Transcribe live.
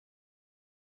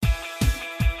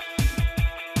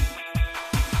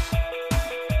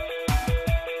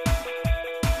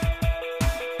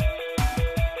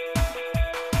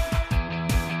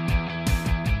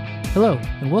Hello,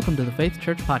 and welcome to the Faith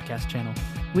Church Podcast channel.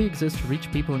 We exist to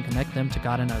reach people and connect them to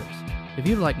God and others. If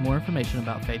you'd like more information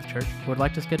about Faith Church or would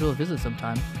like to schedule a visit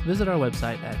sometime, visit our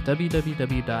website at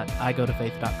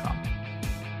www.igotofaith.com.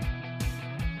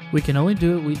 We can only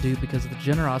do what we do because of the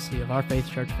generosity of our Faith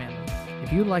Church family.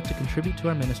 If you would like to contribute to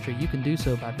our ministry, you can do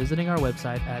so by visiting our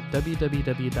website at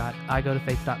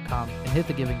www.igotofaith.com and hit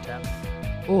the Giving tab.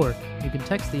 Or you can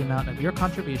text the amount of your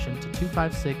contribution to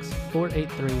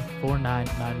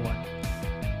 256-483-4991.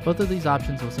 Both of these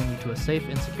options will send you to a safe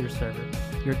and secure server.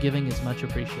 Your giving is much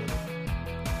appreciated.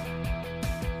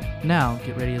 Now,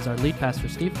 get ready as our lead pastor,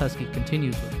 Steve Husky,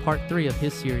 continues with part 3 of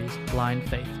his series, Blind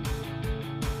Faith.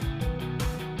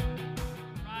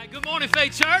 All right, good morning,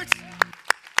 Faith Church.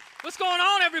 What's going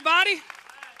on, everybody?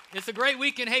 It's a great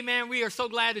weekend. Hey, man, we are so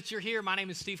glad that you're here. My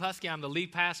name is Steve Husky. I'm the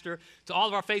lead pastor. To all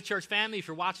of our Faith Church family, if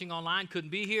you're watching online,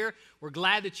 couldn't be here, we're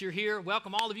glad that you're here.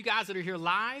 Welcome all of you guys that are here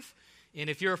live. And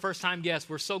if you're a first-time guest,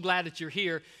 we're so glad that you're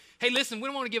here. Hey, listen, we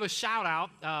want to give a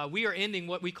shout-out. We are ending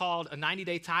what we called a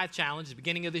 90-day tithe challenge at the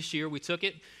beginning of this year. We took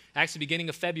it, actually, beginning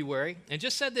of February, and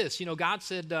just said this. You know, God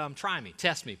said, try me,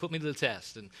 test me, put me to the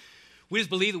test. And we just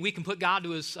believe that we can put God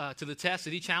to the test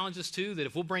that he challenges us to, that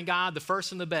if we'll bring God the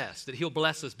first and the best, that he'll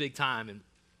bless us big time. And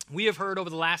we have heard over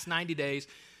the last 90 days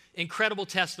incredible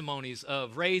testimonies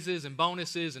of raises and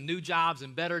bonuses and new jobs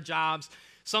and better jobs,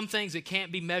 some things that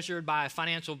can't be measured by a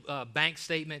financial bank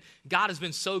statement. God has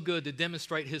been so good to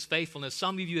demonstrate his faithfulness.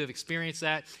 Some of you have experienced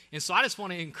that. And so I just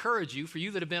want to encourage you, for you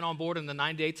that have been on board in the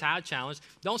 90-day tithe challenge,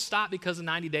 don't stop because the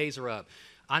 90 days are up.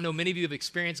 I know many of you have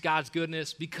experienced God's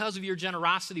goodness. Because of your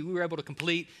generosity, we were able to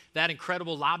complete that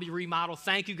incredible lobby remodel.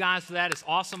 Thank you guys for that. It's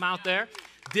awesome out there.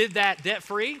 Did that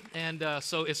debt-free, and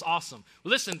so it's awesome.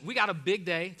 Well, listen, we got a big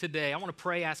day today. I want to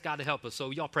pray, ask God to help us. So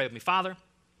y'all pray with me. Father,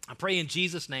 I pray in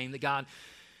Jesus' name that God,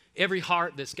 every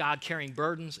heart that's, God, carrying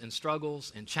burdens and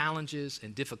struggles and challenges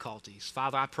and difficulties.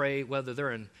 Father, I pray whether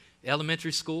they're in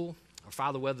elementary school or,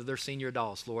 Father, whether they're senior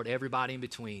adults, Lord, everybody in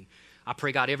between. I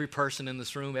pray, God, every person in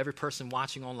this room, every person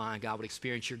watching online, God, would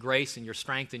experience your grace and your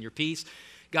strength and your peace.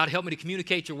 God, help me to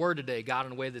communicate your word today, God,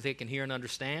 in a way that they can hear and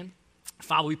understand.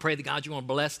 Father, we pray that, God, you want to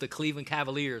bless the Cleveland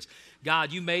Cavaliers.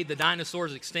 God, you made the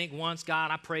dinosaurs extinct once.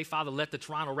 God, I pray, Father, let the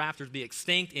Toronto Raptors be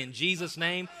extinct in Jesus'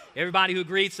 name. Everybody who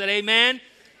agreed said amen.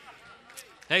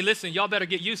 Hey, listen, y'all better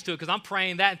get used to it because I'm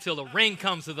praying that until the ring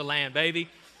comes to the land, baby.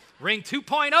 Ring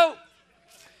 2.0.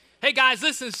 Hey, guys,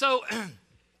 listen, so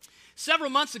several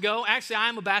months ago, actually, I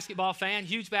am a basketball fan,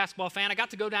 huge basketball fan. I got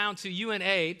to go down to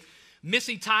UNA.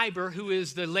 Missy Tiber, who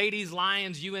is the Ladies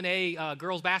Lions UNA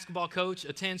girls basketball coach,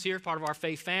 attends here, part of our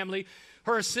faith family.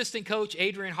 Her assistant coach,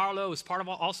 Adrian Harlow, is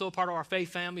also a part of our faith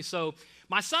family. So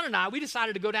my son and I, we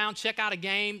decided to go down, check out a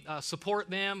game, support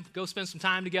them, go spend some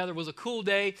time together. It was a cool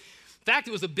day. In fact,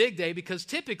 it was a big day because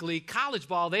typically college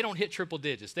ball, they don't hit triple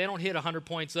digits. They don't hit 100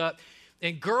 points up.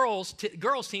 And girls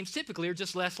teams typically are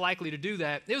just less likely to do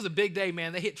that. It was a big day,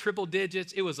 man. They hit triple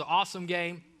digits. It was an awesome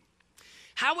game.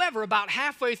 However, about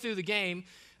halfway through the game,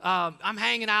 I'm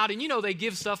hanging out, and you know they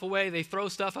give stuff away. They throw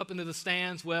stuff up into the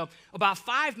stands. Well, about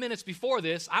 5 minutes before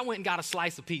this, I went and got a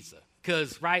slice of pizza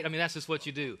because, right, I mean, that's just what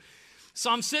you do.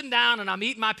 So I'm sitting down, and I'm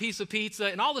eating my piece of pizza,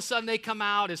 and all of a sudden they come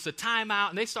out. It's a timeout,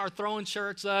 and they start throwing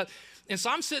shirts up. And so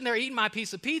I'm sitting there eating my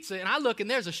piece of pizza, and I look,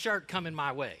 and there's a shirt coming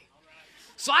my way.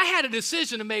 So I had a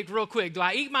decision to make real quick. Do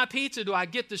I eat my pizza? Do I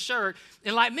get the shirt?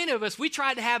 And like many of us, we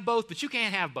tried to have both, but you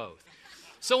can't have both.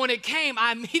 So when it came,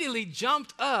 I immediately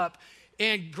jumped up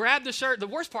and grabbed the shirt. The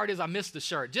worst part is I missed the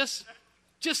shirt, just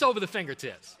over the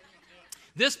fingertips.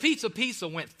 This pizza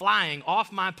went flying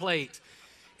off my plate.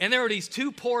 And there were these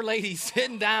two poor ladies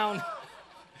sitting down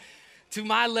to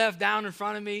my left, down in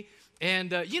front of me.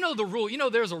 And you know the rule. You know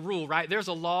there's a rule, right? There's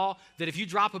a law that if you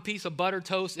drop a piece of buttered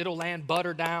toast, it'll land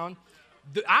butter down.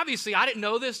 Obviously, I didn't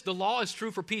know this. The law is true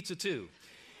for pizza, too.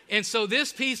 And so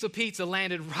this piece of pizza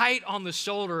landed right on the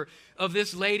shoulder of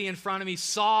this lady in front of me,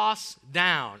 sauce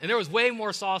down. And there was way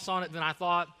more sauce on it than I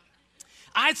thought.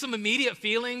 I had some immediate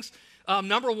feelings.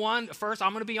 Number one, first,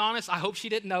 I'm going to be honest, I hope she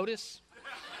didn't notice.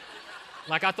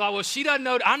 Like I thought, well, she doesn't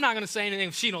know. I'm not going to say anything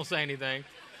if she don't say anything.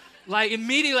 Like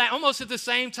immediately, almost at the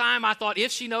same time, I thought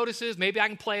if she notices, maybe I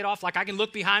can play it off. Like I can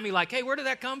look behind me like, hey, where did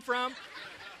that come from?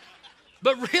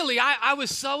 But really, I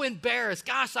was so embarrassed.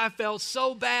 Gosh, I felt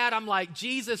so bad. I'm like,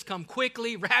 Jesus, come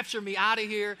quickly, rapture me out of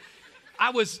here.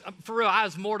 For real, I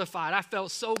was mortified. I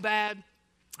felt so bad.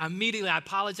 I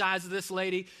apologized to this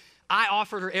lady. I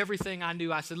offered her everything I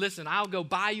knew. I said, listen, I'll go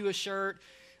buy you a shirt.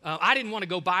 I didn't want to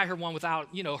go buy her one without,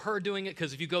 her doing it,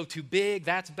 because if you go too big,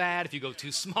 that's bad. If you go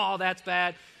too small, that's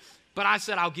bad. But I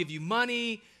said, I'll give you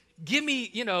money. give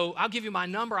me, I'll give you my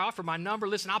number. I offer my number.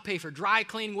 Listen, I'll pay for dry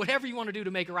cleaning, whatever you want to do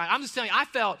to make it right. I'm just telling you, I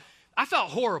felt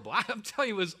horrible. I'm telling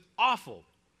you, it was awful.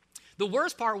 The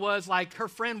worst part was, like, her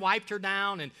friend wiped her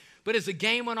down, but as the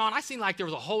game went on, I seemed like there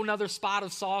was a whole nother spot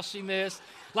of sauce she missed.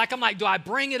 Like, I'm like, do I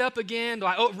bring it up again? Do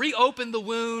I reopen the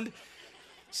wound?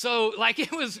 So, like,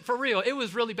 it was, for real, it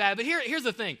was really bad. But here's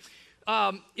the thing.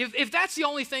 If that's the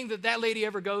only thing that lady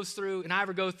ever goes through and I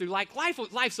ever go through, like,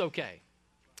 life's okay.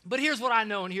 But here's what I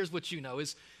know and here's what you know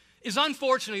is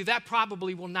unfortunately that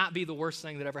probably will not be the worst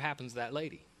thing that ever happens to that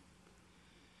lady.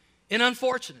 And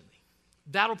unfortunately,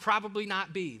 that'll probably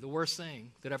not be the worst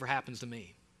thing that ever happens to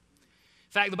me.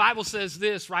 In fact, the Bible says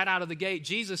this right out of the gate.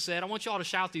 Jesus said, I want you all to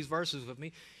shout these verses with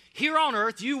me. Here on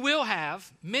earth, you will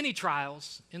have many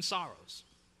trials and sorrows.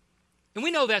 And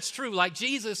we know that's true. Like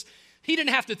Jesus, he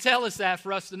didn't have to tell us that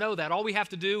for us to know that. All we have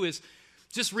to do is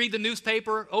just read the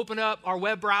newspaper, open up our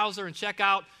web browser, and check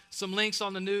out some links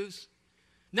on the news.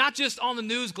 Not just on the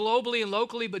news globally and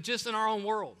locally, but just in our own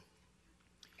world.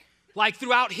 Like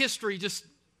throughout history, just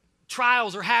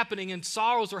trials are happening and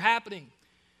sorrows are happening.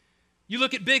 You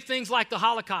look at big things like the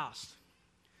Holocaust.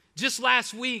 Just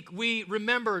last week, we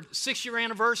remembered 6-year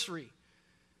anniversary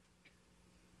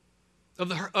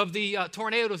of the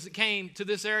tornadoes that came to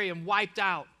this area and wiped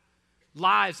out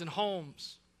lives and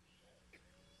homes.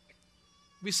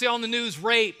 We see on the news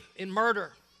rape and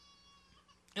murder.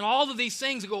 And all of these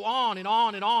things go on and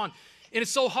on and on. And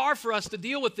it's so hard for us to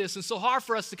deal with this and so hard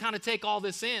for us to kind of take all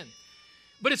this in.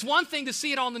 But it's one thing to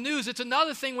see it on the news. It's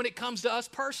another thing when it comes to us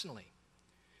personally.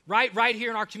 Right here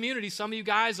in our community, some of you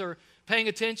guys are paying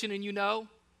attention and you know.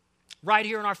 Right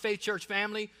here in our Faith Church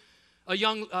family, a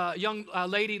young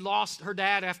lady lost her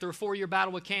dad after a 4-year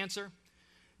battle with cancer.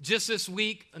 Just this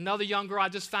week, another young girl I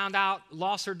just found out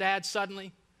lost her dad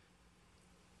suddenly.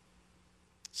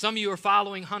 Some of you are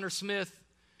following Hunter Smith,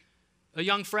 a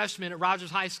young freshman at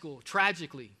Rogers High School,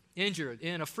 tragically injured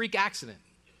in a freak accident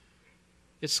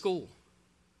at school.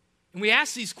 And we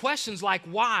ask these questions like,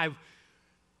 why?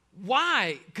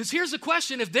 Why? Because here's the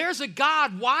question. If there's a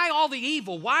God, why all the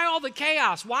evil? Why all the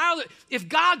chaos? If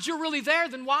God's you're really there,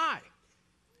 then why?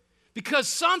 Because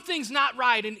something's not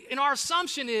right. And our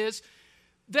assumption is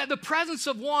that the presence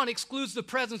of one excludes the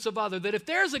presence of other. That if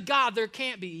there's a God, there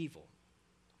can't be evil.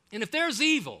 And if there's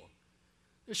evil,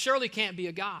 there surely can't be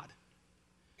a God.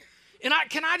 And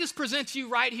can I just present to you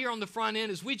right here on the front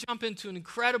end as we jump into an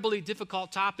incredibly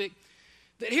difficult topic,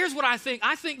 that here's what I think.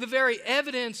 I think the very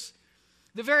evidence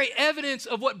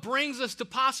of what brings us to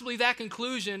possibly that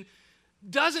conclusion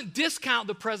doesn't discount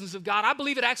the presence of God. I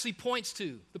believe it actually points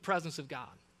to the presence of God.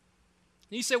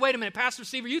 And you say, wait a minute, Pastor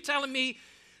Steve, are you telling me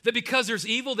that because there's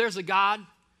evil, there's a God?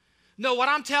 No, what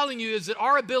I'm telling you is that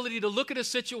our ability to look at a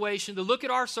situation, to look at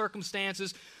our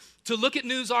circumstances, to look at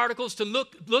news articles, to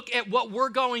look at what we're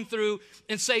going through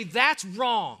and say, that's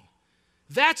wrong,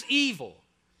 that's evil.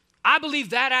 I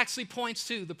believe that actually points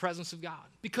to the presence of God.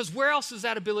 Because where else does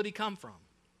that ability come from?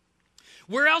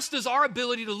 Where else does our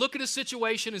ability to look at a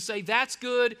situation and say, that's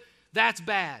good, that's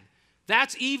bad,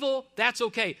 that's evil, that's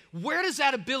okay? Where does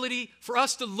that ability for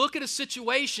us to look at a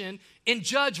situation and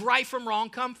judge right from wrong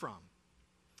come from?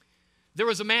 There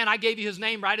was a man, I gave you his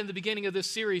name right in the beginning of this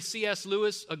series, C.S.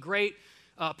 Lewis, a great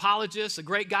apologist, a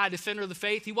great guy, defender of the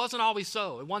faith. He wasn't always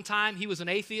so. At one time, he was an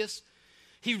atheist.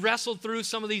 He wrestled through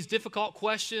some of these difficult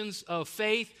questions of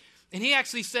faith. And he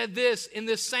actually said this in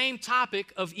this same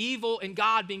topic of evil and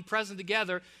God being present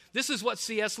together. This is what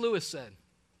C.S. Lewis said.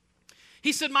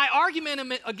 He said, my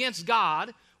argument against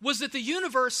God was that the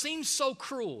universe seems so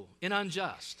cruel and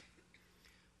unjust.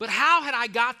 But how had I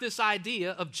got this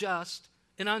idea of just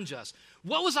and unjust?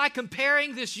 What was I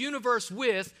comparing this universe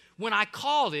with when I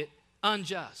called it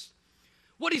unjust?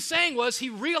 What he's saying was he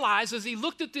realized as he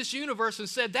looked at this universe and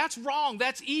said, that's wrong,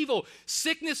 that's evil,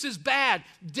 sickness is bad,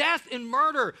 death and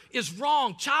murder is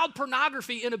wrong, child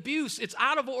pornography and abuse, it's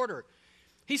out of order.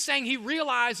 He's saying he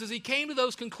realized as he came to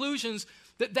those conclusions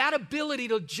that ability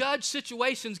to judge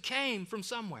situations came from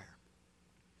somewhere.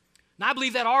 And I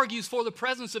believe that argues for the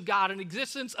presence of God and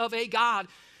existence of a God,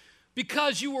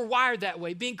 because you were wired that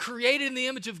way, being created in the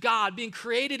image of God, being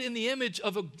created in the image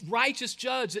of a righteous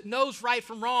judge that knows right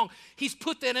from wrong. He's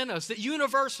put that in us, that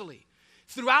universally,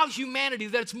 throughout humanity,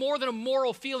 that it's more than a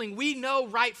moral feeling. We know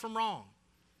right from wrong.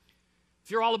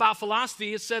 If you're all about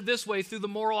philosophy, it's said this way through the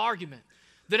moral argument,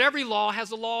 that every law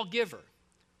has a lawgiver.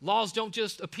 Laws don't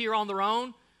just appear on their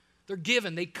own. They're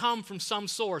given. They come from some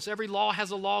source. Every law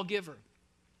has a lawgiver.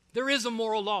 There is a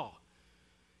moral law.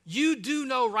 You do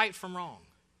know right from wrong.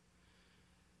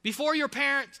 Before your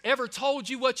parents ever told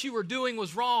you what you were doing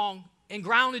was wrong and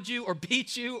grounded you or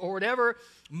beat you or whatever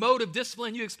mode of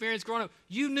discipline you experienced growing up,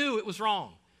 you knew it was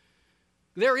wrong.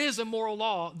 there is a moral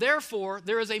law. Therefore,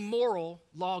 there is a moral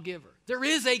lawgiver. There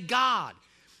is a God.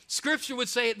 Scripture would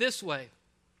say it this way.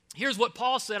 Here's what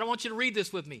Paul said. I want you to read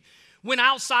this with me. When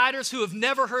outsiders who have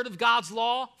never heard of God's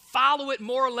law follow it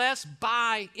more or less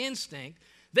by instinct,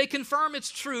 they confirm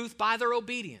its truth by their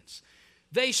obedience.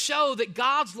 They show that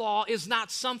God's law is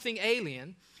not something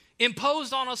alien,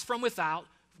 imposed on us from without.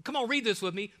 Come on, read this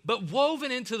with me. But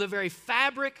woven into the very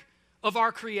fabric of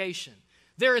our creation.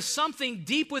 There is something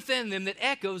deep within them that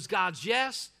echoes God's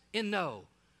yes and no,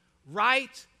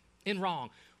 right and wrong.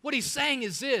 What he's saying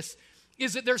is this,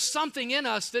 is that there's something in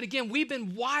us that, again, we've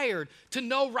been wired to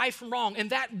know right from wrong. And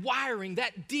that wiring,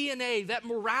 that DNA, that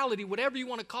morality, whatever you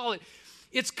want to call it,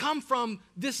 it's come from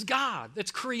this God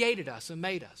that's created us and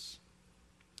made us.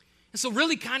 And so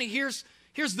really kind of here's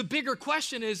the bigger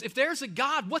question is, if there's a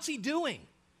God, what's he doing?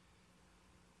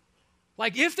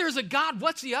 Like, if there's a God,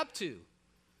 what's he up to?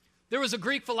 There was a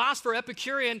Greek philosopher,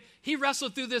 Epicurean. He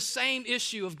wrestled through this same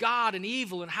issue of God and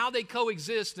evil and how they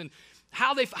coexist and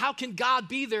how can God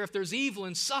be there if there's evil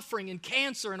and suffering and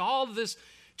cancer and all of this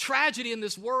tragedy in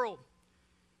this world?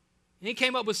 And he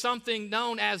came up with something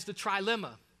known as the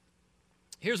trilemma.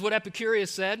 Here's what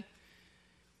Epicurus said.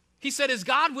 He said, is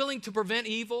God willing to prevent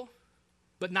evil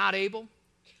but not able?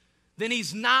 Then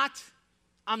he's not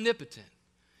omnipotent.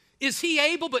 Is he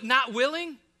able but not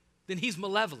willing? Then he's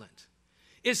malevolent.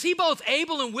 Is he both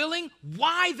able and willing?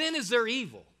 Why then is there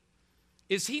evil?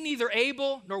 Is he neither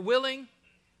able nor willing?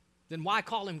 Then why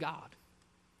call him God?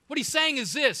 What he's saying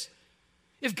is this.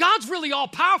 If God's really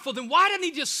all-powerful, then why didn't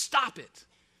he just stop it?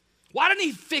 Why didn't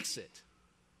he fix it?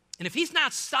 And if he's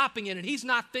not stopping it and he's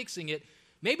not fixing it,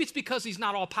 maybe it's because he's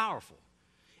not all-powerful.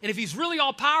 And if he's really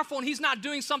all-powerful and he's not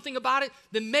doing something about it,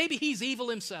 then maybe he's evil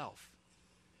himself.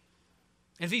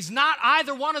 And if he's not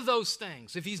either one of those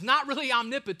things, if he's not really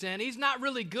omnipotent, he's not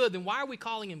really good, then why are we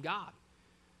calling him God?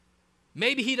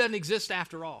 Maybe he doesn't exist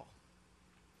after all.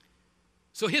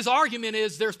 So his argument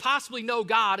is there's possibly no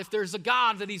God. If there's a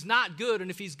God, that he's not good,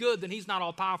 and if he's good, then he's not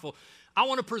all-powerful. I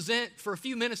want to present for a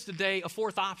few minutes today a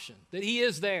fourth option, that he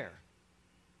is there.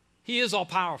 He is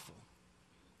all-powerful.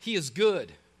 He is good.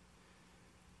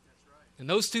 That's right. And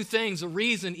those two things, the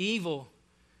reason evil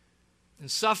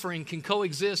and suffering can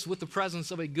coexist with the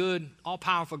presence of a good,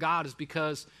 all-powerful God is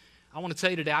because, I want to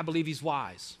tell you today, I believe he's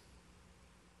wise.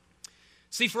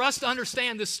 See, for us to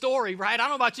understand this story, right? I don't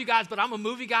know about you guys, but I'm a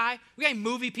movie guy. We got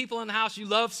movie people in the house. You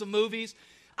love some movies.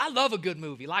 I love a good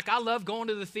movie. Like, I love going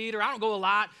to the theater. I don't go a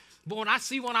lot, but when I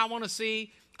see one I want to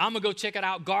see, I'm going to go check it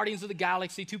out. Guardians of the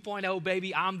Galaxy 2.0,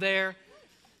 baby. I'm there.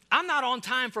 I'm not on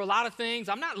time for a lot of things.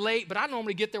 I'm not late, but I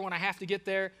normally get there when I have to get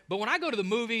there. But when I go to the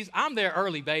movies, I'm there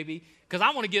early, baby, because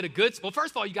I want to get a good, well,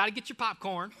 first of all, you got to get your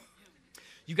popcorn.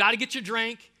 You got to get your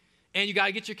drink, and you got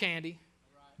to get your candy.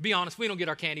 Be honest, we don't get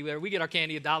our candy there. We get our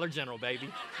candy at Dollar General, baby.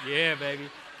 Yeah, baby.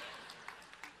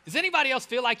 Does anybody else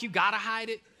feel like you got to hide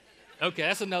it? Okay,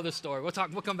 that's another story. We'll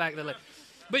come back to that later.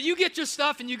 But you get your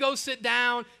stuff and you go sit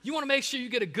down. You want to make sure you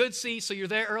get a good seat so you're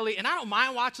there early. And I don't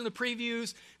mind watching the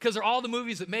previews because they're all the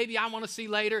movies that maybe I want to see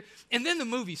later. And then the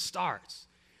movie starts,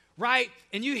 right?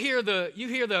 And you hear the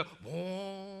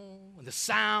whoa, and the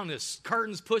sound, the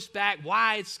curtains pushed back,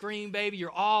 wide screen, baby.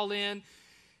 You're all in.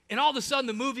 And all of a sudden,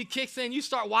 the movie kicks in. You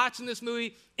start watching this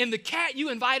movie, and the cat you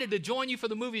invited to join you for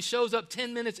the movie shows up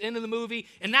 10 minutes into the movie,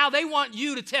 and now they want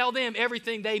you to tell them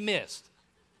everything they missed.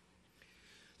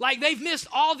 Like, they've missed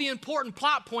all the important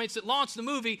plot points that launched the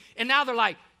movie, and now they're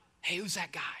like, hey, who's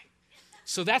that guy?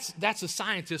 So that's a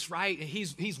scientist, right? And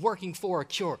he's working for a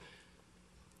cure.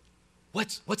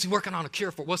 What's he working on a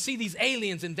cure for? Well, see, these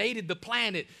aliens invaded the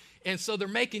planet, and so they're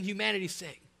making humanity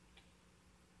sick.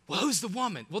 Well, who's the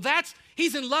woman? Well,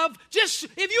 he's in love. Just,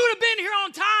 if you would have been here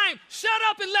on time, shut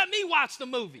up and let me watch the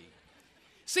movie.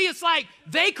 See, it's like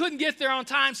they couldn't get there on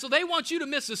time, so they want you to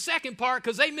miss the second part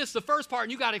because they missed the first part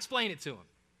and you got to explain it to them.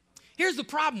 Here's the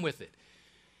problem with it.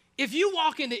 If you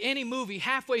walk into any movie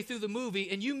halfway through the movie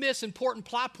and you miss important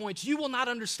plot points, you will not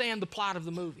understand the plot of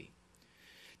the movie.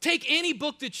 Take any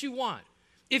book that you want.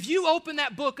 If you open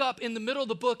that book up in the middle of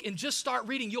the book and just start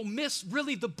reading, you'll miss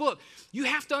really the book. You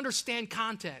have to understand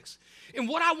context. And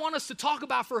what I want us to talk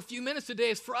about for a few minutes today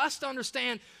is for us to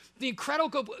understand the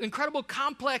incredible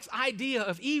complex idea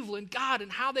of evil and God and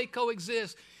how they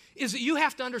coexist, is that you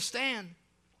have to understand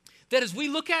that as we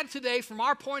look at it today from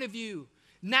our point of view,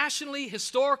 nationally,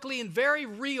 historically, and very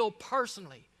real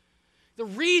personally, the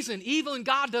reason evil and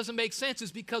God doesn't make sense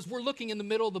is because we're looking in the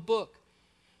middle of the book.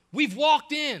 We've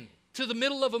walked in to the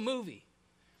middle of a movie.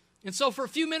 And so for a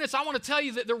few minutes, I want to tell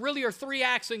you that there really are three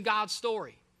acts in God's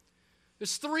story.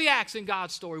 There's three acts in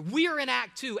God's story. We are in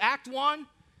Act 2. Act 1,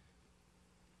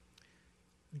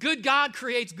 Good God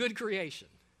creates good creation.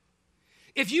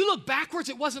 If you look backwards,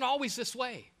 it wasn't always this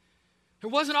way. There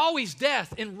wasn't always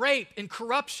death and rape and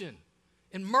corruption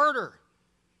and murder.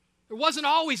 There wasn't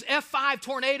always F5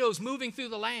 tornadoes moving through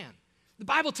the land. The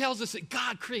Bible tells us that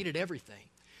God created everything.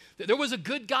 That there was a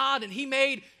good God and he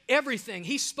made everything.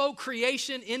 He spoke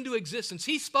creation into existence.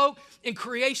 He spoke and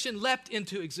creation leapt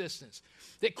into existence.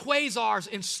 That quasars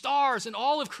and stars and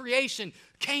all of creation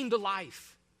came to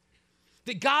life.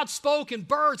 That God spoke and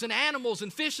birds and animals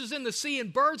and fishes in the sea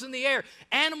and birds in the air,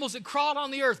 animals that crawled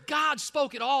on the earth. God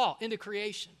spoke it all into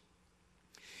creation.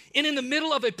 And in the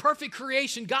middle of a perfect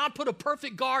creation, God put a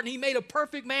perfect garden. He made a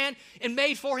perfect man and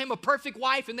made for him a perfect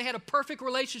wife, and they had a perfect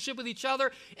relationship with each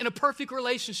other and a perfect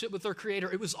relationship with their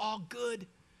Creator. It was all good.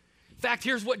 In fact,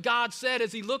 here's what God said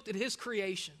as he looked at his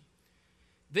creation.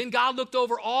 Then God looked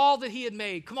over all that he had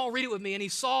made. Come on, read it with me. And he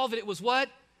saw that it was what?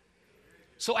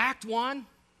 So act one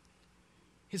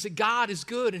is that God is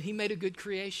good and he made a good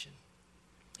creation.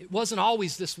 It wasn't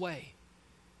always this way.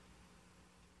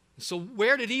 So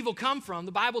where did evil come from?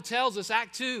 The Bible tells us,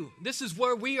 Act 2, this is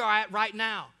where we are at right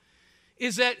now,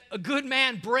 is that a good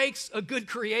man breaks a good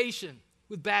creation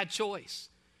with bad choice.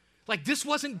 Like this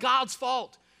wasn't God's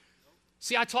fault.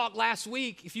 See, I talked last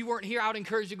week. If you weren't here, I would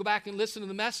encourage you to go back and listen to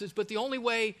the message. But the only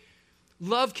way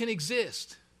love can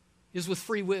exist is with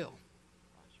free will.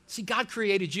 See, God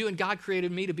created you and God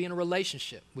created me to be in a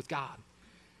relationship with God.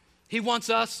 He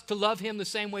wants us to love him the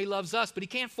same way he loves us, but he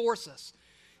can't force us.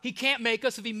 He can't make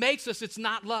us. If he makes us, it's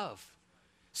not love.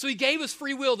 So he gave us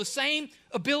free will, the same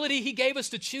ability he gave us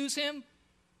to choose him.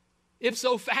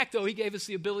 Ipso facto, he gave us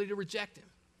the ability to reject him.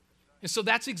 And so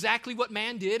that's exactly what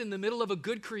man did in the middle of a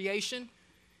good creation.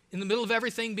 In the middle of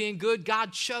everything being good,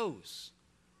 God chose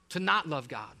to not love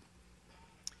God.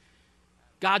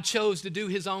 God chose to do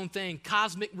his own thing,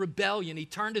 cosmic rebellion. He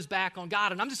turned his back on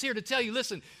God. And I'm just here to tell you,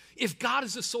 listen, if God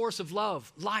is the source of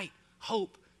love, light,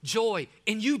 hope, joy,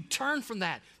 and you turn from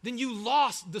that, then you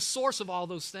lost the source of all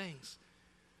those things.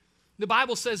 The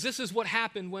Bible says this is what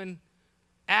happened when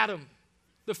Adam,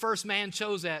 the first man,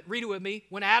 chose that. Read it with me.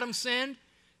 When Adam sinned,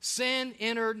 sin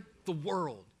entered the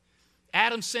world.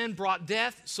 Adam's sin brought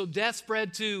death, so death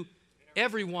spread to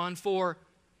everyone, for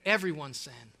everyone's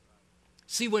sin.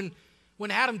 See, when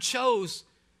Adam chose,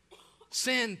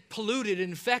 sin polluted,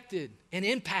 infected, and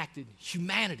impacted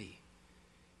humanity.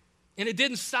 And it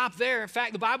didn't stop there. In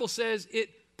fact, the Bible says it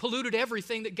polluted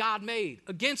everything that God made.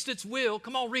 Against its will,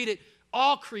 come on, read it,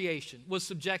 all creation was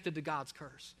subjected to God's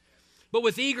curse. But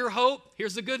with eager hope,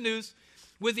 here's the good news.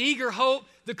 With eager hope,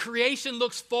 the creation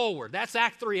looks forward. That's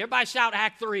Act 3. Everybody shout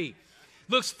Act 3.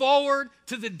 Looks forward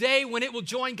to the day when it will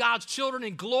join God's children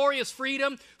in glorious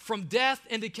freedom from death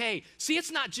and decay. See,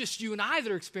 it's not just you and I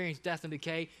that are experiencing death and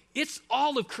decay. It's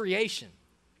all of creation.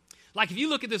 Like if you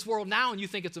look at this world now and you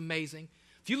think it's amazing,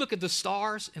 if you look at the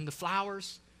stars and the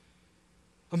flowers,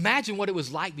 imagine what it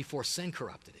was like before sin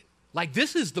corrupted it. Like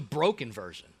this is the broken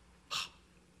version.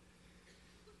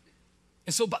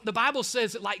 And so the Bible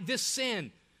says that like this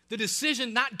sin, the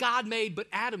decision not God made but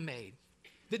Adam made,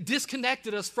 that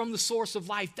disconnected us from the source of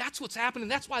life, that's what's happening.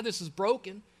 That's why this is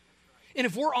broken. And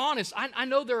if we're honest, I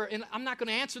know and I'm not going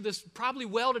to answer this probably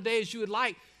well today as you would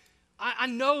like. I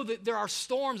know that there are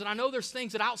storms and I know there's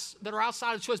things that are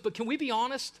outside of choice, but can we be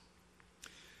honest?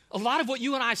 A lot of what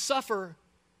you and I suffer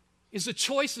is the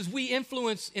choices we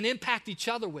influence and impact each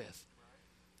other with.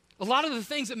 A lot of the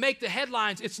things that make the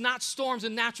headlines, it's not storms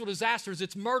and natural disasters,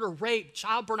 it's murder, rape,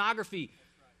 child pornography,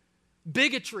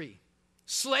 bigotry,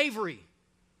 slavery,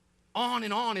 on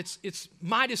and on. It's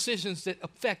my decisions that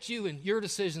affect you and your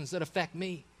decisions that affect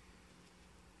me.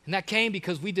 And that came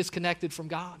because we disconnected from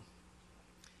God.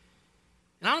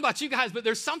 And I don't know about you guys, but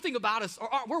there's something about us,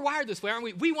 we're wired this way, aren't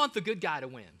we? We want the good guy to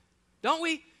win, don't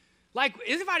we? Like,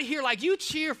 everybody here, like, you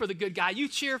cheer for the good guy. You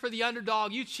cheer for the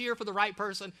underdog. You cheer for the right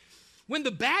person. When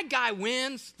the bad guy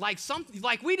wins, like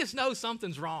we just know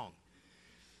something's wrong.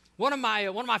 One of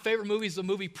my favorite movies is the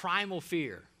movie Primal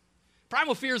Fear.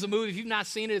 Primal Fear is a movie, if you've not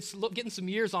seen it, it's getting some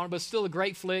years on it, but it's still a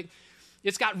great flick.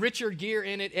 It's got Richard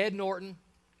Gere in it, Ed Norton.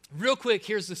 Real quick,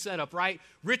 here's the setup, right?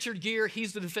 Richard Gere,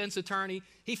 he's the defense attorney.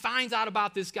 He finds out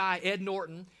about this guy, Ed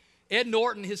Norton. Ed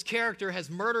Norton, his character, has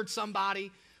murdered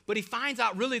somebody. But he finds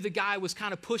out really the guy was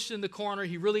kind of pushed in the corner.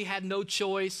 He really had no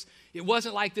choice. It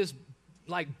wasn't like this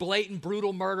like blatant,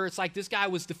 brutal murder. It's like this guy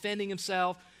was defending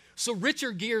himself. So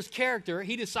Richard Gere's character,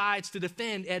 he decides to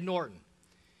defend Ed Norton.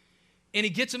 And he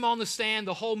gets him on the stand.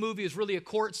 The whole movie is really a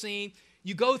court scene.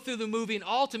 You go through the movie and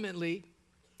ultimately,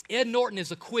 Ed Norton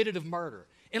is acquitted of murder.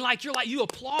 And you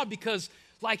applaud because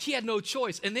like he had no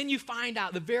choice. And then you find out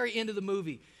at the very end of the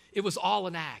movie, it was all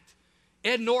an act.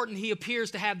 Ed Norton, he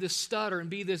appears to have this stutter and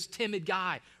be this timid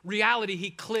guy. Reality, he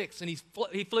clicks and he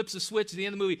flips the switch at the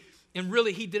end of the movie. And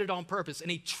really, he did it on purpose. And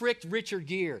he tricked Richard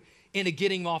Gere into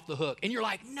getting him off the hook. And you're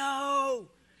like, no.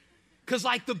 Because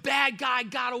like the bad guy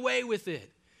got away with it.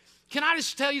 Can I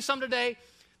just tell you something today?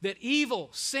 That evil,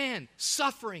 sin,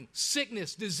 suffering,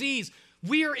 sickness, disease,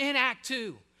 we are in Act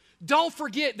 2. Don't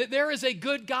forget that there is a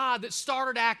good God that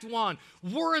started Act 1.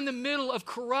 We're in the middle of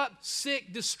corrupt,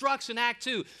 sick, destruction, Act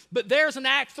 2. But there's an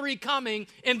Act 3 coming,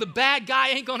 and the bad guy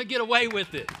ain't going to get away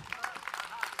with it.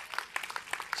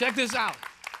 Check this out.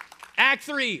 Act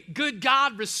 3, good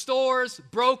God restores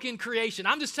broken creation.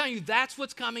 I'm just telling you, that's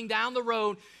what's coming down the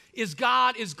road, is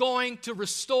God is going to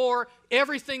restore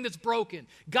everything that's broken.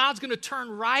 God's going to turn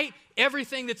right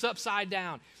everything that's upside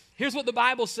down. Here's what the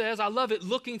Bible says. I love it.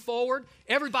 Looking forward.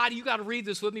 Everybody, you got to read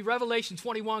this with me. Revelation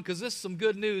 21, because this is some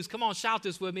good news. Come on, shout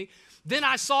this with me. Then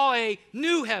I saw a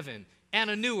new heaven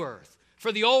and a new earth.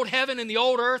 For the old heaven and the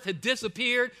old earth had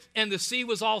disappeared, and the sea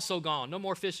was also gone. No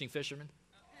more fishing, fishermen.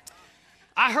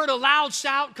 I heard a loud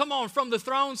shout, come on, from the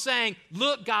throne saying,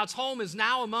 look, God's home is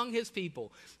now among his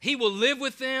people. He will live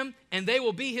with them, and they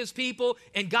will be his people,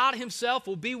 and God himself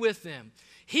will be with them.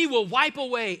 He will wipe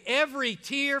away every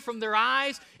tear from their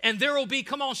eyes, and there will be,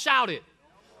 come on, shout it.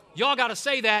 Y'all got to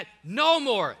say that, no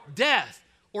more death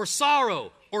or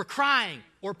sorrow or crying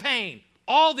or pain.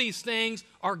 All these things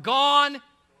are gone.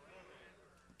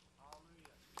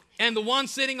 And the one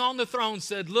sitting on the throne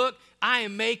said, look, I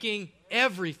am making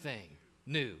everything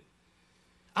new.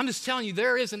 I'm just telling you,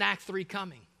 there is an Act 3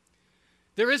 coming.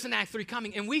 There is an Act 3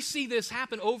 coming, and we see this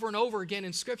happen over and over again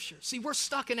in Scripture. See, we're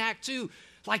stuck in Act 2,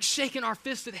 like shaking our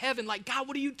fist at heaven, like, God,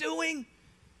 what are you doing?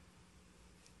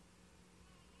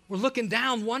 We're looking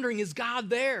down, wondering, is God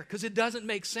there? Because it doesn't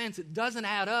make sense. It doesn't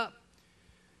add up.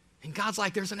 And God's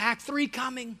like, there's an Act 3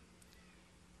 coming.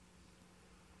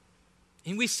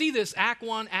 And we see this, Act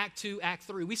 1, Act 2, Act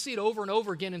 3. We see it over and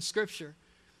over again in Scripture.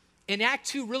 And Act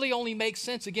 2 really only makes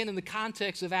sense, again, in the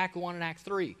context of Act 1 and Act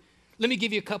 3. Let me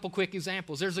give you a couple quick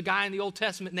examples. There's a guy in the Old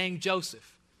Testament named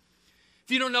Joseph.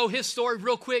 If you don't know his story,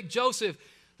 real quick, Joseph,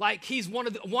 like he's one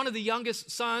of the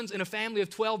youngest sons in a family of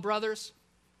 12 brothers.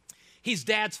 He's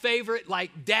dad's favorite.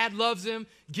 Like dad loves him,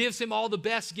 gives him all the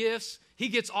best gifts. He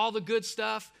gets all the good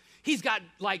stuff. He's got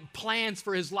like plans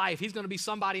for his life. He's going to be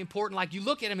somebody important. Like you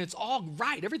look at him, it's all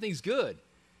right. Everything's good.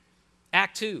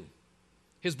 Act 2,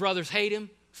 his brothers hate him,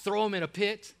 throw him in a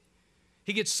pit.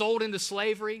 He gets sold into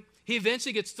slavery. He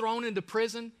eventually gets thrown into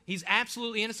prison. He's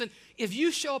absolutely innocent. If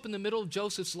you show up in the middle of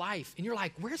Joseph's life and you're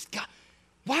like, where's God?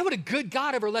 Why would a good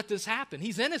God ever let this happen?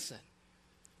 He's innocent.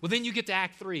 Well, then you get to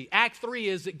Act 3. Act 3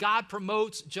 is that God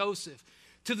promotes Joseph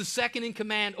to the second in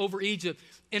command over Egypt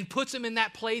and puts him in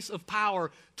that place of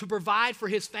power to provide for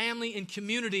his family and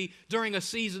community during a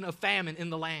season of famine in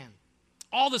the land.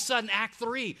 All of a sudden, Act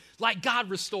 3, like God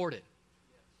restored it.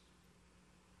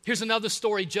 Here's another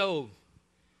story, Job.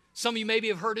 Some of you maybe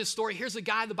have heard his story. Here's a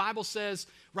guy, the Bible says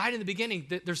right in the beginning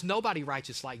that there's nobody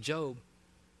righteous like Job.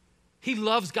 He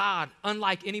loves God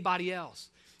unlike anybody else.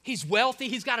 He's wealthy.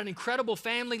 He's got an incredible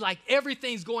family. Like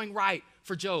everything's going right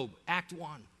for Job. Act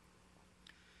 1.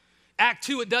 Act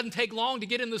 2, it doesn't take long to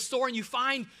get in the story and you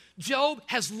find Job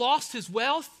has lost his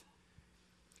wealth.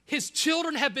 His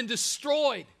children have been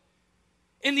destroyed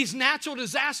in these natural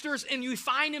disasters, and you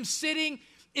find him sitting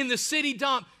in the city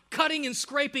dump, cutting and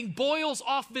scraping boils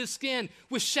off of his skin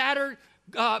with shattered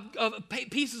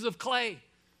pieces of clay.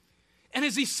 And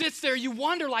as he sits there, you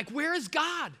wonder, like, where is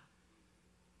God?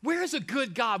 Where is a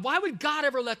good God? Why would God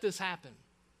ever let this happen?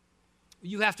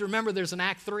 You have to remember there's an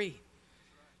Act 3.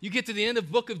 You get to the end of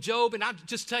the book of Job, and I'll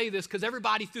just tell you this because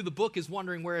everybody through the book is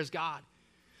wondering, where is God?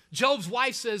 Job's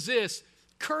wife says this,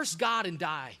 curse God and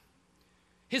die.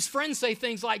 His friends say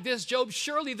things like this, Job,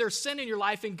 surely there's sin in your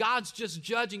life and God's just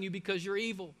judging you because you're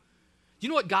evil. You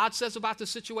know what God says about the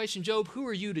situation, Job? Who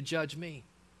are you to judge me?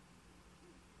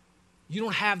 You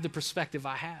don't have the perspective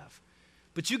I have.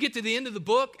 But you get to the end of the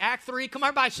book, Act 3. Come on,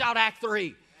 everybody shout Act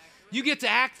 3. You get to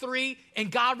Act 3, and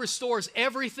God restores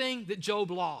everything that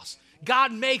Job lost.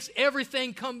 God makes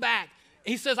everything come back.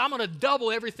 He says, I'm going to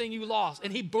double everything you lost.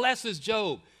 And he blesses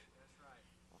Job.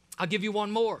 I'll give you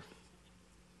one more.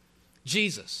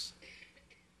 Jesus.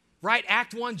 Right?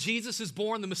 Act 1, Jesus is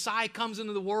born. The Messiah comes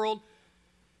into the world.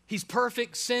 He's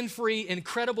perfect, sin-free,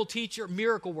 incredible teacher,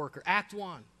 miracle worker. Act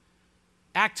 1.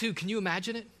 Act 2, can you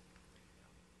imagine it?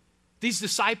 These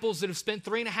disciples that have spent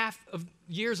 3.5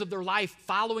 years of their life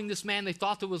following this man they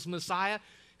thought that was Messiah,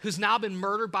 who's now been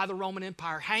murdered by the Roman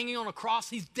Empire, hanging on a cross,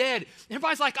 he's dead.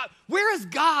 Everybody's like, where is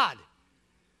God?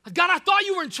 God, I thought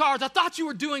you were in charge. I thought you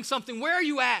were doing something. Where are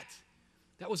you at?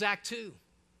 That was Act 2.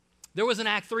 There was an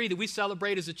Act 3 that we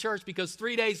celebrate as a church because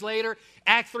 3 days later,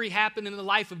 Act 3 happened in the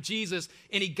life of Jesus,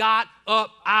 and he got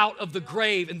up out of the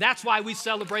grave, and that's why we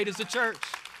celebrate as a church.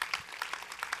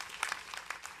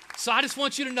 So I just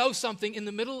want you to know something. In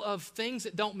the middle of things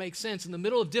that don't make sense, in the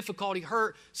middle of difficulty,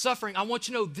 hurt, suffering, I want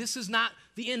you to know this is not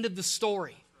the end of the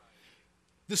story.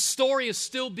 The story is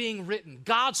still being written.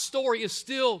 God's story is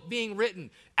still being written.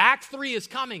 Act 3 is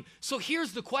coming. So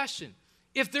here's the question.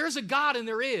 If there's a God, and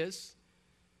there is,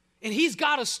 and he's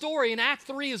got a story, and Act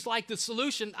 3 is like the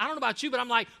solution, I don't know about you, but I'm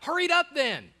like, hurry it up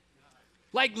then.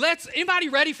 Like, anybody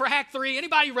ready for Act 3?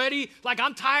 Anybody ready? Like,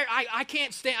 I'm tired. I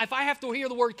can't stand. If I have to hear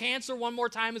the word cancer one more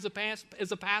time as a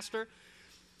pastor,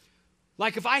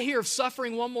 like if I hear of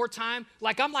suffering one more time,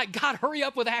 like I'm like, God, hurry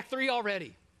up with Act 3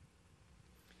 already.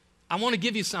 I want to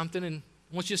give you something, and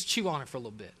I want you to just chew on it for a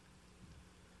little bit.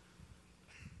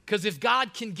 Because if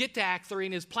God can get to Act 3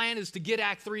 and his plan is to get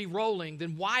Act 3 rolling,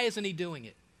 then why isn't he doing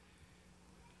it?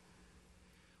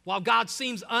 While God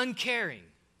seems uncaring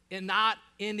and not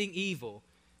ending evil,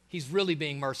 he's really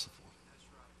being merciful.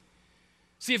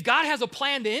 See, if God has a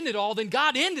plan to end it all, then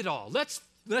God end it all. Let's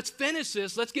finish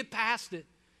this. Let's get past it.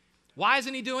 Why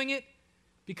isn't he doing it?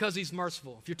 Because he's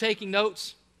merciful. If you're taking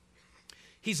notes,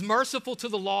 he's merciful to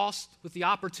the lost with the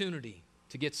opportunity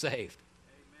to get saved.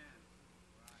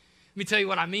 Let me tell you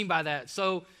what I mean by that.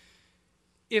 So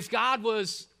if God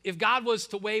was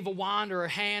to wave a wand or a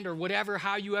hand or whatever,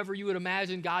 however you would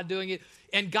imagine God doing it,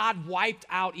 and God wiped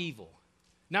out evil.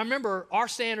 Now remember, our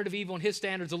standard of evil and his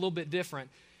standard is a little bit different.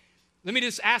 Let me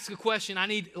just ask a question. I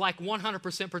need like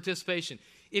 100% participation.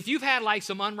 If you've had like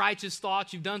some unrighteous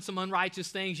thoughts, you've done some unrighteous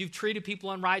things, you've treated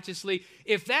people unrighteously,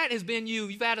 if that has been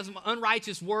you've had some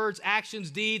unrighteous words, actions,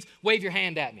 deeds, wave your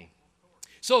hand at me.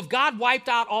 So if God wiped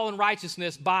out all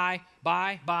unrighteousness, bye.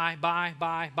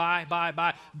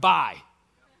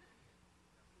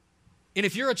 And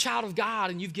if you're a child of God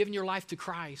and you've given your life to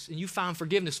Christ and you found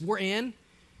forgiveness, we're in.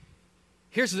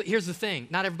 Here's the thing.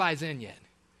 Not everybody's in yet.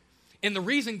 And the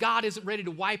reason God isn't ready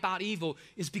to wipe out evil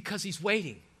is because he's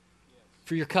waiting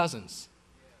for your cousins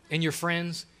and your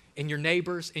friends and your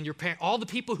neighbors and your parents, all the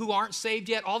people who aren't saved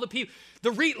yet, all the people.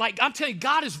 I'm telling you,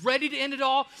 God is ready to end it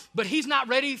all, but he's not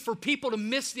ready for people to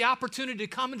miss the opportunity to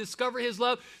come and discover his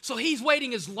love. So he's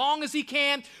waiting as long as he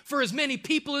can for as many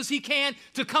people as he can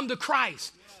to come to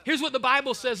Christ. Here's what the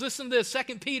Bible says. Listen to this,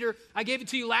 2 Peter. I gave it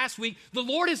to you last week. The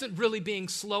Lord isn't really being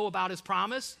slow about his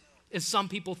promise, as some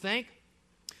people think.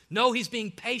 No, he's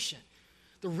being patient.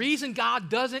 The reason God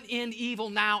doesn't end evil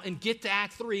now and get to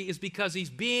Act 3 is because he's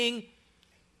being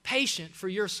patient for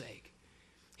your sake.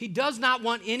 He does not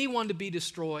want anyone to be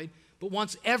destroyed, but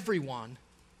wants everyone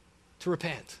to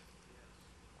repent.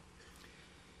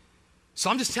 So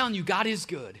I'm just telling you, God is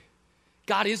good.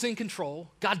 God is in control.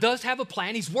 God does have a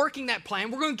plan. He's working that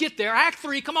plan. We're going to get there. Act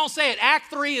 3, come on, say it.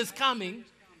 Act 3 is coming.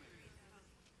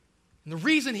 And the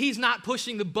reason he's not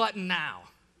pushing the button now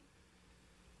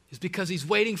is because he's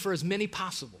waiting for as many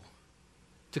possible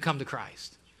to come to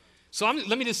Christ. So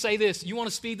let me just say this. You want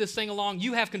to speed this thing along?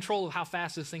 You have control of how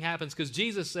fast this thing happens because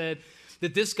Jesus said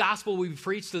that this gospel will be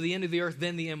preached to the end of the earth,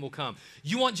 then the end will come.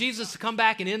 You want Jesus to come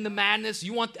back and end the madness?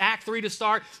 You want Act 3 to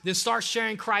start? Then start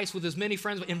sharing Christ with as many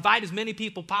friends. Invite as many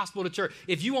people possible to church.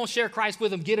 If you won't share Christ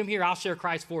with them, get them here. I'll share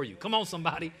Christ for you. Come on,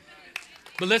 somebody.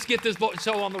 But let's get this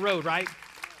show on the road, right?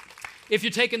 If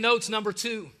you're taking notes, number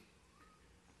two,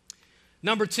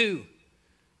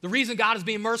 the reason God is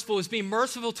being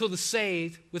merciful to the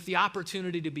saved with the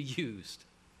opportunity to be used.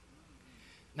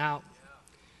 Now,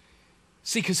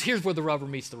 see, because here's where the rubber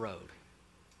meets the road.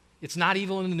 It's not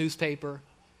evil in the newspaper.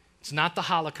 It's not the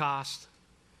Holocaust.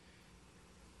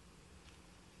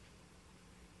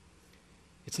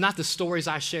 It's not the stories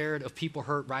I shared of people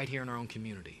hurt right here in our own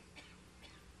community.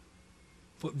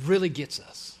 What really gets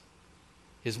us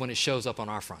is when it shows up on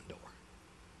our front door.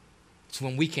 It's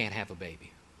when we can't have a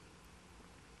baby.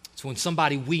 It's when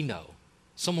somebody we know,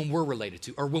 someone we're related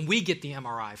to, or when we get the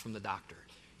MRI from the doctor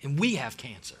and we have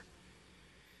cancer.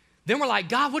 Then we're like,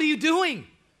 God, what are you doing?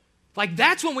 Like,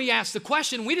 that's when we ask the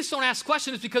question. We just don't ask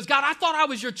questions because, God, I thought I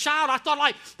was your child. I thought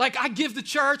like I give to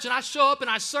church and I show up and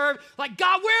I serve. Like,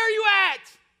 God, where are you at?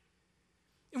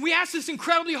 And we ask this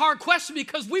incredibly hard question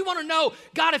because we want to know,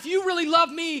 God, if you really love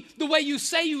me the way you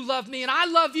say you love me and I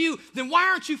love you, then why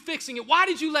aren't you fixing it? Why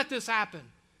did you let this happen?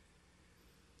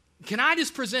 Can I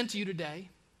just present to you today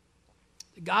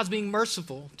that God's being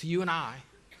merciful to you and I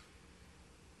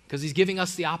because he's giving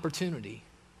us the opportunity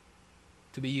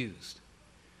to be used.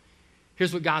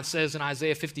 Here's what God says in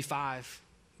Isaiah 55.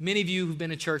 Many of you who've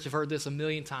been in church have heard this a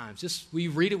million times. Just will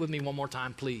you read it with me one more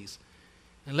time, please?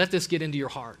 And let this get into your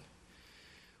heart.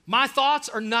 My thoughts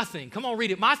are nothing. Come on,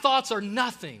 read it. My thoughts are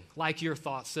nothing like your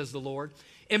thoughts, says the Lord.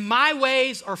 And my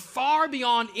ways are far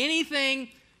beyond anything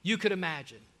you could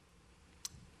imagine.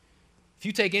 If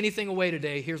you take anything away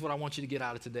today, here's what I want you to get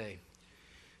out of today.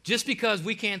 Just because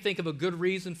we can't think of a good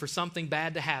reason for something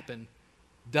bad to happen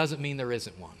doesn't mean there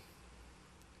isn't one.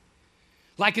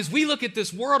 Like as we look at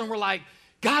this world and we're like,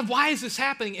 God, why is this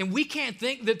happening? And we can't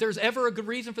think that there's ever a good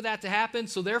reason for that to happen,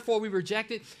 so therefore we reject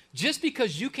it. Just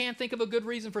because you can't think of a good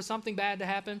reason for something bad to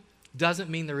happen doesn't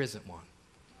mean there isn't one.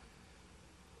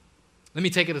 Let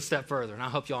me take it a step further, and I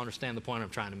hope y'all understand the point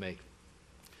I'm trying to make.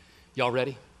 Y'all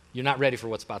ready? You're not ready for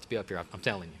what's about to be up here, I'm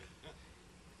telling you.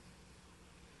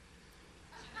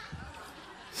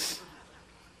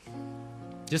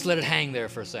 Just let it hang there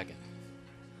for a second.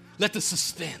 Let the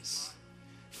suspense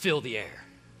fill the air.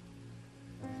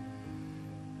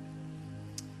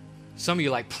 Some of you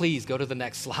are like, please go to the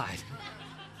next slide.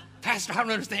 Pastor, I don't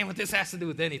understand what this has to do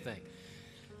with anything.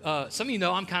 Some of you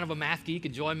know I'm kind of a math geek,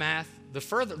 enjoy math.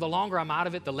 The longer I'm out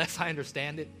of it, the less I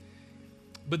understand it.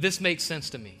 But this makes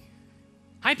sense to me.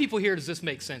 How many people here does this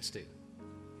make sense to?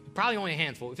 Probably only a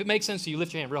handful. If it makes sense to you,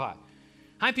 lift your hand real high.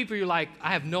 How many people are like,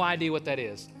 I have no idea what that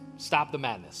is? Stop the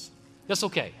madness. That's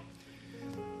okay.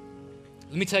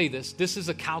 Let me tell you this. This is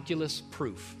a calculus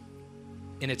proof,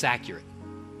 and it's accurate.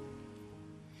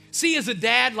 See, as a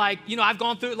dad, like, I've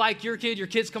gone through it like your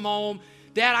kids come home.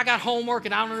 Dad, I got homework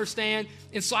and I don't understand.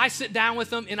 And so I sit down with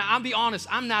them, and I'll be honest,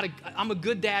 I'm a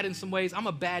good dad in some ways. I'm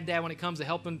a bad dad when it comes to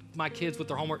helping my kids with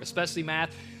their homework, especially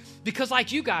math. Because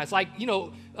like you guys,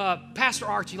 Pastor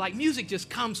Archie, like music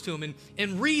just comes to him.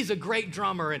 And Ree's a great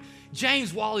drummer. And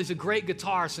James Wally's a great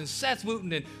guitarist. And Seth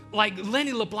Wooten and like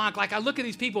Lenny LeBlanc. Like I look at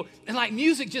these people and like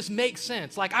music just makes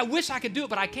sense. Like I wish I could do it,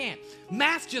 but I can't.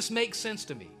 Math just makes sense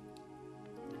to me.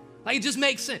 Like it just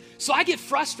makes sense. So I get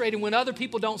frustrated when other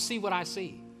people don't see what I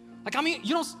see. You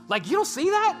don't see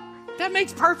that? That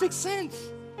makes perfect sense.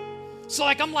 So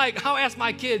I'll ask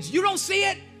my kids, you don't see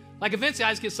it? Like eventually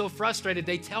I just get so frustrated,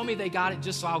 they tell me they got it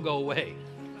just so I'll go away.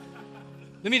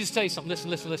 Let me just tell you something.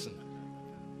 Listen.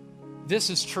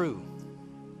 This is true.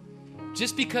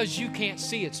 Just because you can't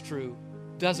see it's true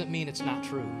doesn't mean it's not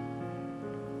true.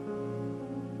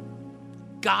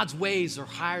 God's ways are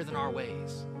higher than our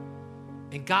ways.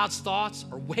 And God's thoughts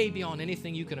are way beyond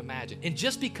anything you can imagine. And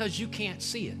just because you can't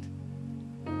see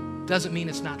it doesn't mean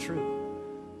it's not true.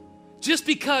 Just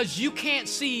because you can't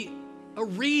see a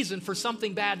reason for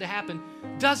something bad to happen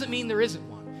doesn't mean there isn't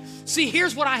one. See,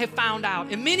 here's what I have found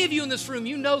out, and many of you in this room,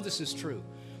 you know this is true.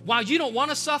 While you don't want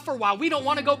to suffer, while we don't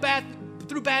want to go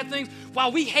through bad things,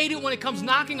 while we hate it when it comes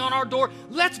knocking on our door,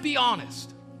 let's be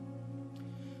honest.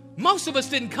 Most of us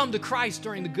didn't come to Christ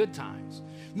during the good times.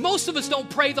 Most of us don't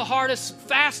pray the hardest,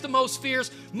 fast the most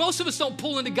fierce. Most of us don't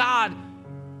pull into God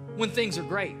when things are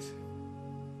great.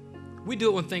 We do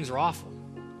it when things are awful.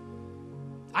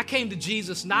 I came to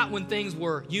Jesus not when things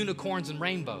were unicorns and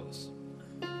rainbows.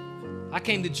 I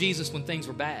came to Jesus when things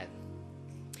were bad.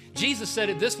 Jesus said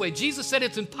it this way. Jesus said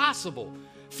it's impossible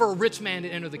for a rich man to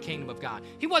enter the kingdom of God.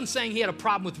 He wasn't saying he had a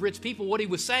problem with rich people. What he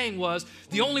was saying was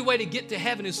the only way to get to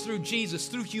heaven is through Jesus,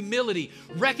 through humility,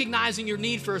 recognizing your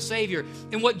need for a Savior.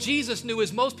 And what Jesus knew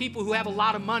is most people who have a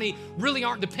lot of money really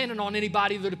aren't dependent on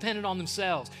anybody. They're dependent on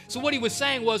themselves. So what he was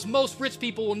saying was most rich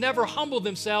people will never humble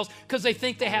themselves because they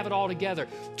think they have it all together.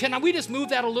 Can we just move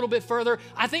that a little bit further?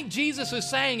 I think Jesus is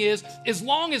saying is as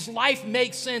long as life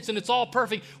makes sense and it's all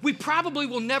perfect, we probably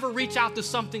will never reach out to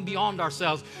something beyond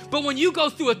ourselves. But when you go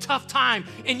through a tough time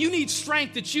and you need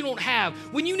strength that you don't have,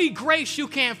 when you need grace you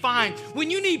can't find, when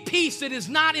you need peace that is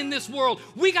not in this world,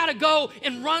 we got to go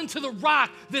and run to the rock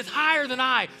that's higher than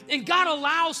I. And God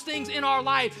allows things in our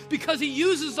life because he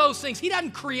uses those things. He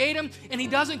doesn't create them and he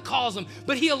doesn't cause them,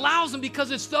 but he allows them because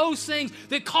it's those things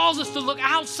that cause us to look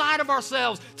outside of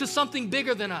ourselves to something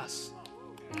bigger than us.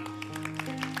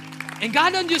 And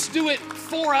God doesn't just do it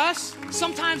for us.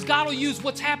 Sometimes God will use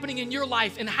what's happening in your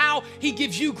life and how he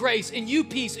gives you grace and you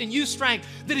peace and you strength,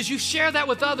 that as you share that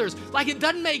with others, like it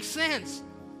doesn't make sense,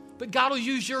 but God will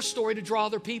use your story to draw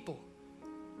other people.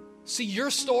 See,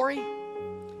 your story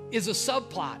is a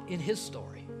subplot in his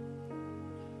story.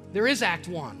 There is Act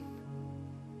 1.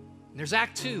 And there's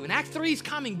Act 2. And Act 3 is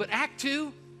coming, but Act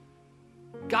 2,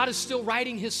 God is still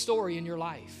writing his story in your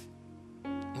life.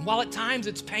 And while at times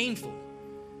it's painful,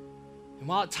 and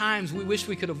while at times we wish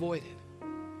we could avoid it,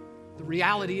 the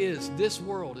reality is this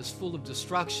world is full of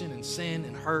destruction and sin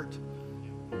and hurt.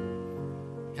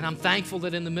 And I'm thankful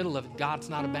that in the middle of it, God's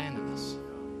not abandoned us.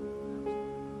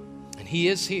 And he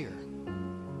is here.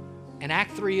 And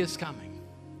Act 3 is coming.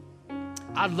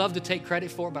 I'd love to take credit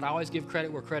for it, but I always give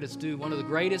credit where credit's due. One of the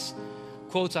greatest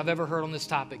quotes I've ever heard on this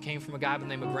topic came from a guy by the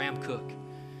name of Graham Cook.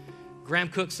 Graham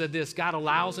Cook said this: God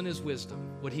allows in his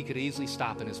wisdom what he could easily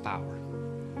stop in his power.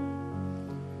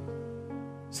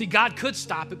 See, God could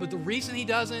stop it, but the reason he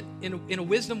doesn't, in a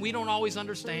wisdom we don't always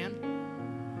understand,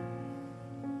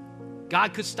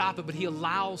 God could stop it, but he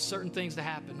allows certain things to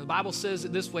happen. The Bible says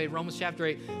it this way, Romans chapter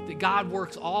 8, that God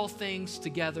works all things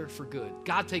together for good.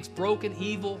 God takes broken,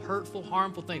 evil, hurtful,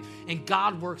 harmful things, and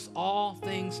God works all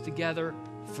things together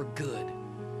for good.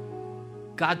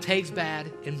 God takes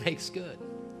bad and makes good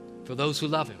for those who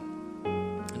love him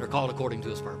and are called according to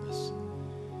his purpose.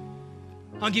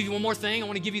 I'll give you one more thing. I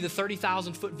want to give you the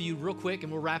 30,000-foot view real quick,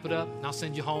 and we'll wrap it up, and I'll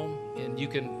send you home, and you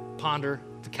can ponder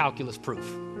the calculus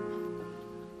proof.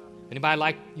 Anybody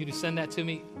like you to send that to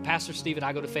me? Pastor Steve at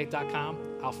igotofaith.com.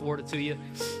 I'll forward it to you.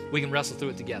 We can wrestle through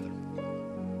it together.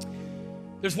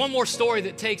 There's one more story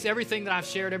that takes everything that I've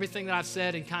shared, everything that I've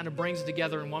said, and kind of brings it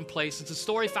together in one place. It's a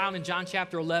story found in John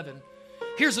chapter 11.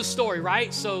 Here's the story,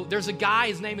 right? So there's a guy,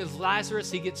 his name is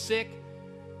Lazarus. He gets sick.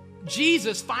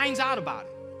 Jesus finds out about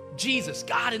it. Jesus,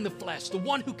 God in the flesh, the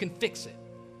one who can fix it.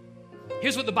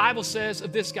 Here's what the Bible says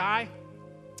of this guy.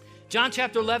 John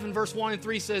chapter 11, verse 1 and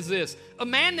 3 says this: a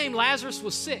man named Lazarus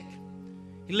was sick.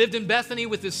 He lived in Bethany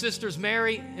with his sisters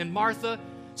Mary and Martha.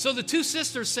 So the two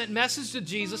sisters sent message to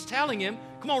Jesus telling him,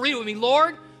 come on, read it with me,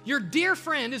 Lord, your dear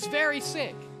friend is very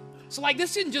sick. So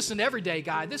this isn't just an everyday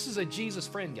guy. This is a Jesus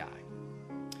friend guy.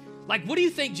 What do you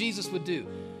think Jesus would do?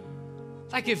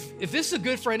 If this is a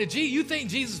good friend of Jesus, you think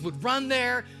Jesus would run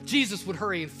there, Jesus would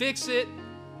hurry and fix it.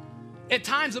 At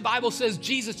times, the Bible says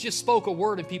Jesus just spoke a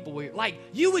word and people were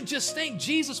you would just think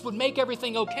Jesus would make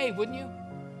everything okay, wouldn't you?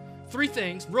 3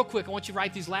 things, real quick. I want you to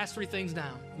write these last 3 things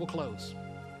down. We'll close.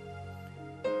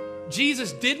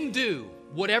 Jesus didn't do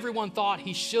what everyone thought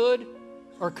he should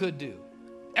or could do.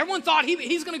 Everyone thought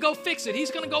he's going to go fix it.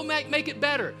 He's going to go make it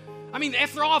better.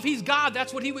 After all, if he's God,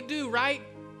 that's what he would do, right?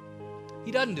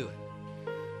 He doesn't do it.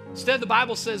 Instead, the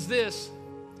Bible says this: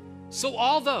 so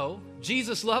although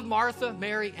Jesus loved Martha,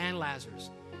 Mary, and Lazarus,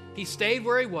 he stayed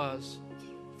where he was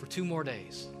for 2 more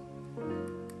days.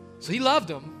 So he loved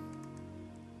them.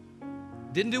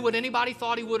 Didn't do what anybody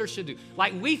thought he would or should do.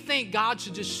 We think God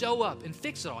should just show up and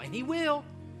fix it all, and he will.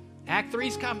 Act 3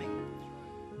 is coming.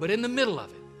 But in the middle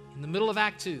of it, in the middle of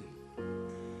Act 2,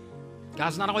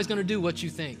 God's not always going to do what you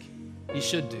think he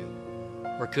should do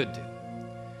or could do.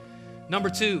 Number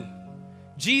 2,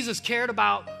 Jesus cared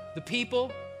about the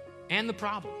people and the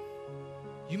problem.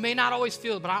 You may not always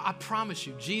feel it, but I promise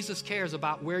you, Jesus cares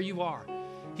about where you are.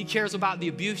 He cares about the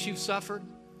abuse you've suffered.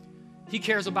 He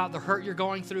cares about the hurt you're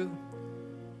going through.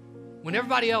 When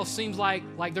everybody else seems like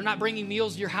they're not bringing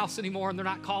meals to your house anymore and they're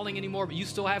not calling anymore, but you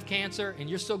still have cancer and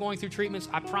you're still going through treatments,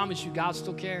 I promise you, God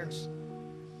still cares.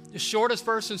 The shortest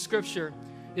verse in Scripture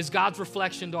is God's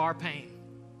reflection to our pain.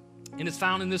 And it's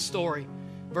found in this story,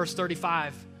 verse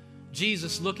 35.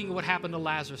 Jesus, looking at what happened to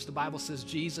Lazarus, the Bible says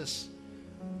Jesus,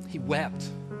 he wept.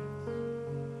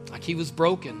 He was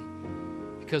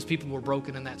broken because people were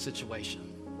broken in that situation.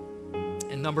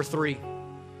 And number 3,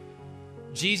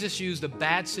 Jesus used a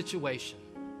bad situation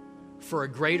for a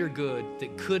greater good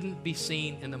that couldn't be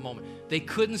seen in the moment. They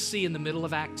couldn't see in the middle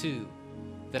of Act 2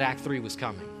 that Act 3 was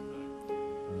coming.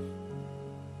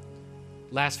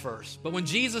 Last verse. But when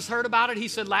Jesus heard about it, he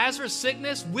said, Lazarus'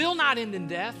 sickness will not end in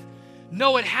death.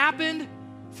 No, it happened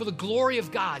for the glory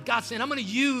of God. God's saying, I'm going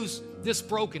to use this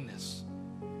brokenness.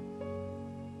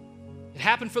 It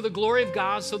happened for the glory of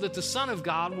God so that the Son of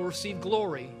God will receive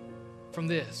glory from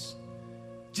this.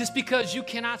 Just because you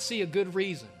cannot see a good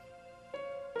reason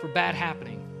for bad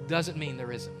happening doesn't mean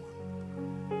there isn't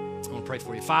one. I want to pray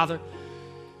for you. Father,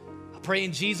 I pray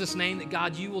in Jesus' name that,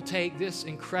 God, you will take this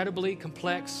incredibly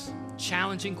complex,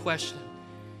 challenging question.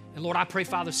 And Lord, I pray,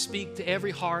 Father, speak to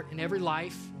every heart and every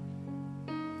life.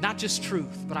 Not just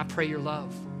truth, but I pray your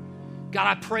love. God,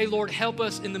 I pray, Lord, help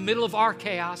us in the middle of our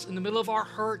chaos, in the middle of our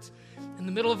hurt, in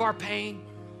the middle of our pain.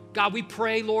 God, we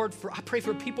pray, Lord, I pray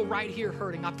for people right here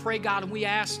hurting. I pray, God, and we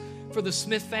ask for the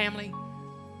Smith family.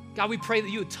 God, we pray that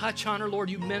you would touch Hunter, Lord,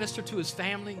 you minister to his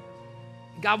family.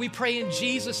 God, we pray in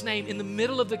Jesus' name, in the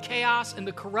middle of the chaos and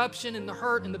the corruption and the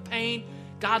hurt and the pain,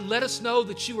 God, let us know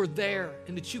that you are there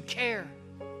and that you care.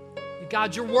 And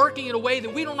God, you're working in a way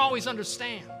that we don't always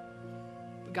understand.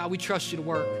 But God, we trust you to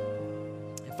work.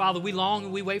 And Father, we long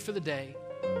and we wait for the day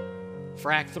for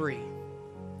Act 3.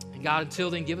 And God, until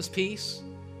then, give us peace.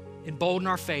 Embolden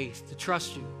our faith to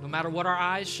trust you, no matter what our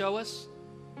eyes show us,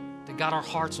 that God, our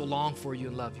hearts will long for you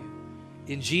and love you.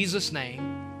 In Jesus' name,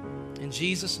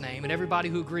 and everybody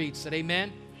who agreed said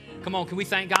amen. Come on, can we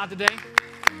thank God today?